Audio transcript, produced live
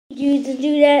You to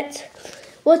do that.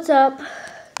 What's up?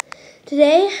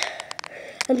 Today,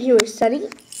 I'm here with Sunny.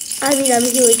 I'm here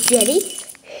with Jenny.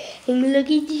 And look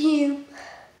at him.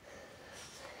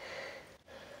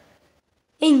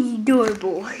 And he's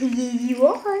adorable. Yes, you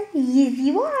are. Yes,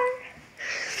 you are.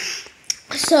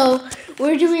 So,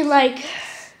 we're doing like,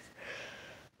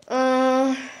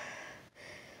 what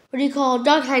do you call it?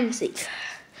 Dog hide and seek.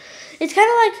 It's kind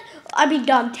of like,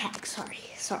 dog tag.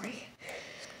 Sorry.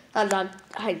 Not dog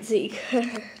hide and seek.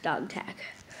 Dog tag.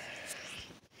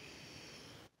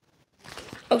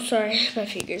 Oh, sorry. My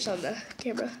finger's on the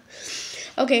camera.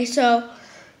 Okay, so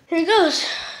here it goes.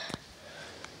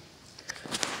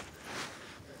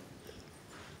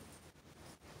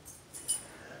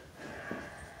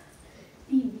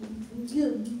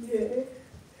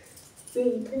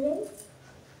 Ready to play?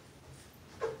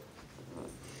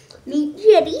 Meet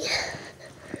Jenny.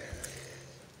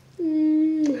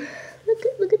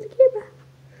 Look at the camera.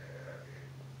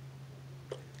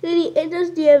 And it does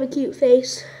have a cute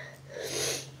face.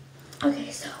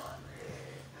 Okay, so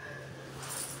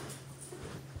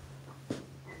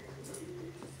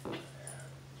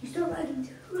you start running.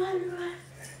 Run.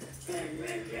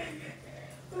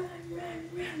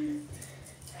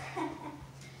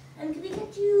 I'm gonna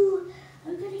get you.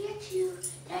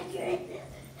 Tag you're in.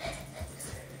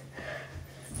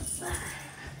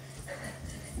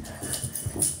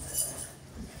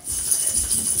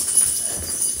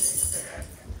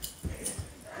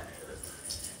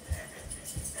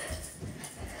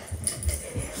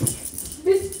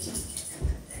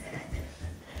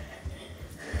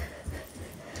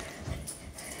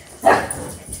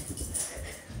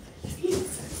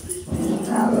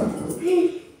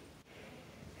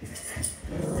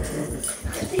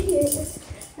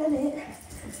 I'm in.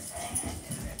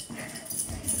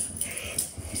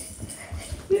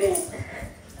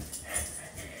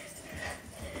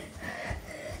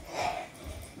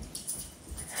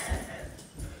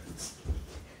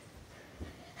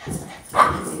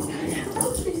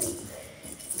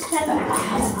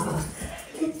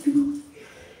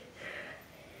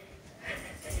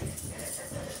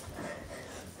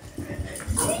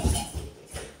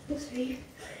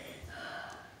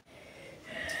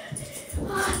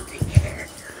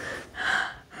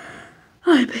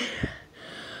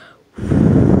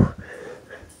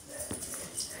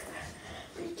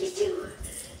 Did you?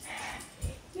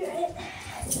 You're it.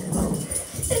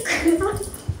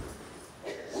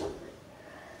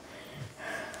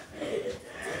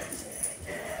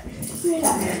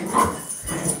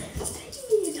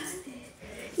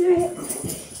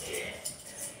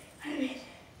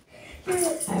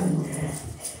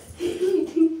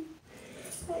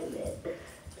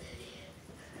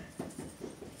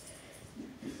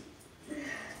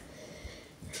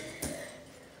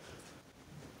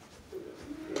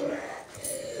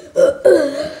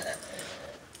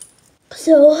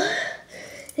 So,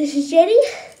 this is Jenny,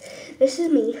 this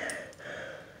is me.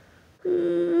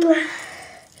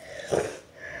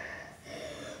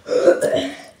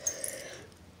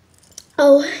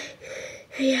 Oh,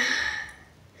 yeah.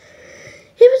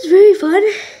 It was very fun,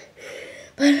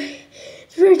 but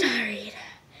it's very tiring.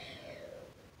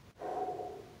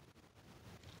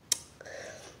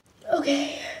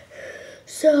 Okay,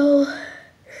 so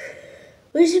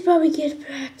we should probably get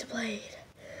back to playing.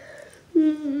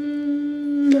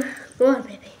 Go on,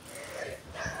 baby.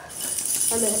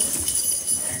 I'm in.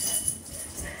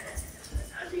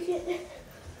 I'll take it.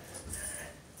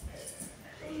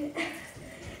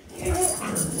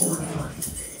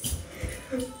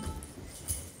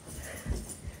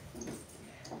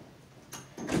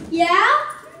 Yeah?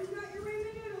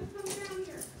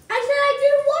 I said I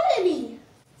didn't want any.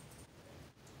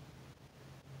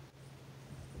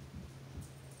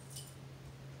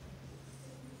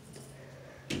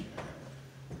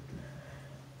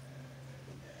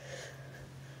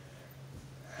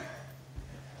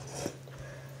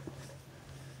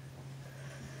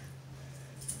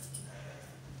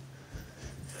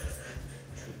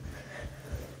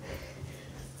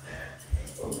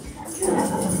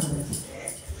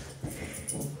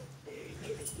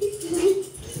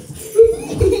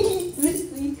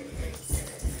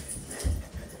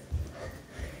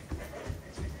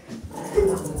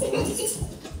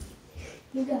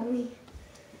 You got me.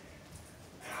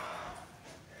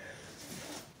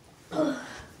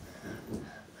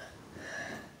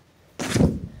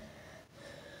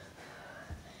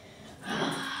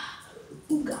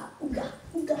 Ooga.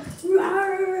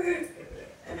 Rawr.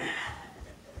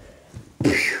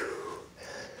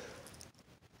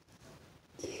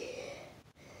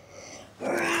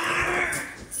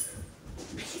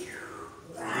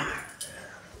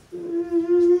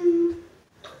 Rawr.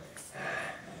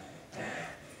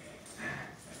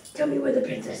 me where the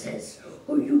princess is,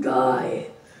 or you die.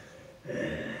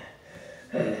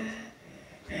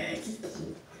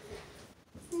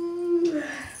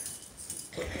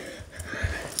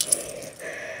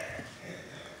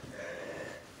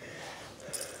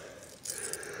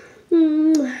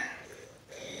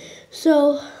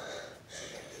 So,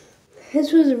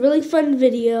 this was a really fun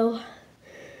video.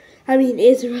 I mean,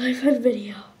 it's a really fun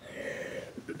video.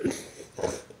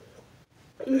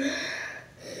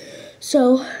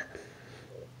 So,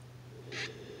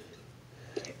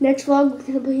 next vlog,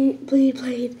 we're gonna be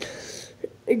playing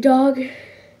dog.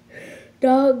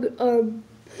 I'm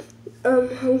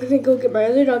gonna go get my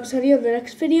other dog, Sunny, on the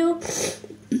next video,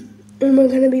 and we're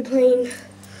gonna be playing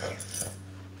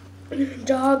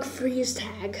dog freeze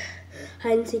tag,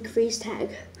 hide and seek freeze tag,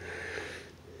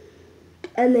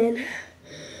 and then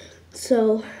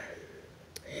so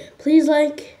please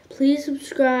like, please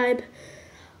subscribe.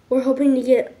 We're hoping to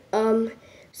get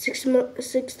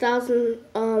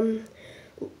 6,000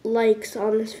 likes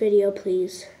on this video,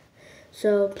 please.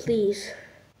 So please,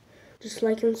 just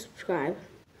like and subscribe.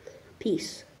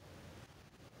 Peace.